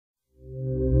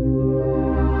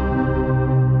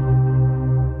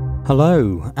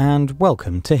Hello and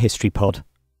welcome to HistoryPod.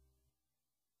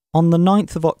 On the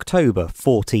 9th of October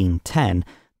 1410,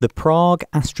 the Prague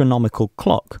Astronomical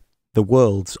Clock, the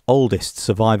world's oldest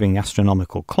surviving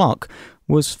astronomical clock,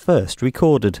 was first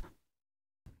recorded.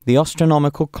 The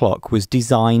astronomical clock was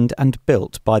designed and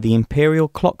built by the imperial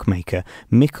clockmaker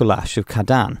Mikuláš of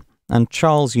Kadaň and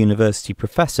Charles University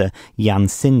professor Jan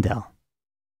Sindel.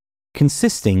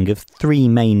 Consisting of three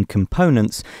main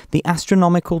components, the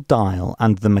astronomical dial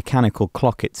and the mechanical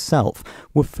clock itself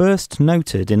were first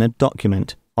noted in a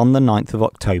document on the 9th of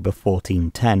October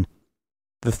 1410.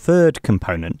 The third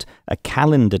component, a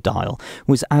calendar dial,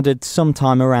 was added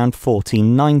sometime around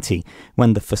 1490,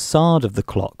 when the façade of the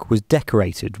clock was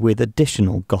decorated with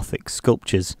additional Gothic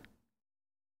sculptures.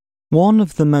 One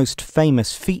of the most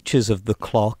famous features of the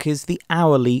clock is the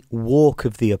hourly Walk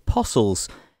of the Apostles,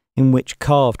 in which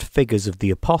carved figures of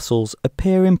the apostles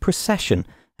appear in procession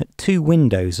at two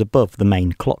windows above the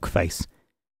main clock face.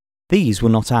 These were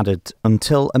not added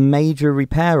until a major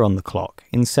repair on the clock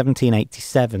in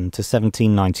 1787 to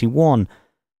 1791,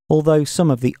 although some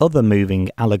of the other moving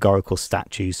allegorical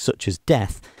statues such as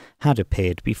Death had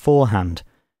appeared beforehand.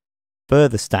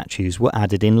 Further statues were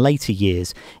added in later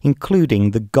years,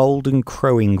 including the golden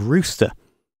crowing rooster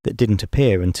that didn't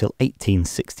appear until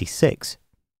 1866.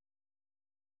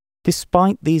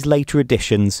 Despite these later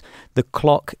additions, the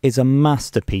clock is a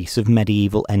masterpiece of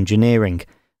medieval engineering,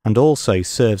 and also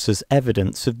serves as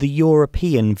evidence of the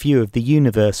European view of the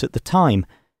universe at the time,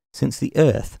 since the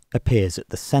Earth appears at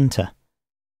the centre.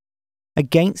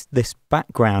 Against this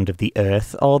background of the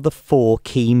Earth are the four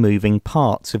key moving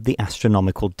parts of the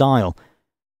astronomical dial: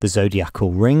 the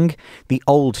zodiacal ring, the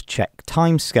Old Czech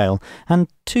timescale, and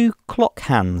two clock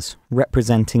hands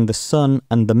representing the Sun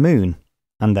and the Moon,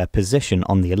 and their position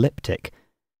on the elliptic.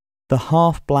 The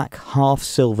half-black,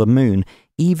 half-silver moon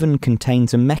even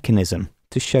contains a mechanism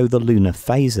to show the lunar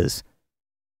phases.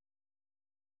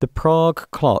 The Prague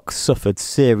clock suffered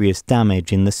serious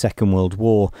damage in the Second World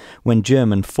War when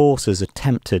German forces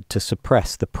attempted to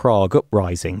suppress the Prague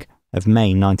Uprising of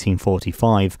May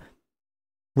 1945.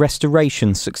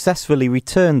 Restoration successfully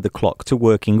returned the clock to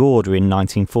working order in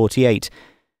 1948,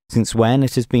 since when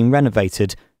it has been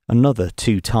renovated another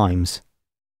 2 times.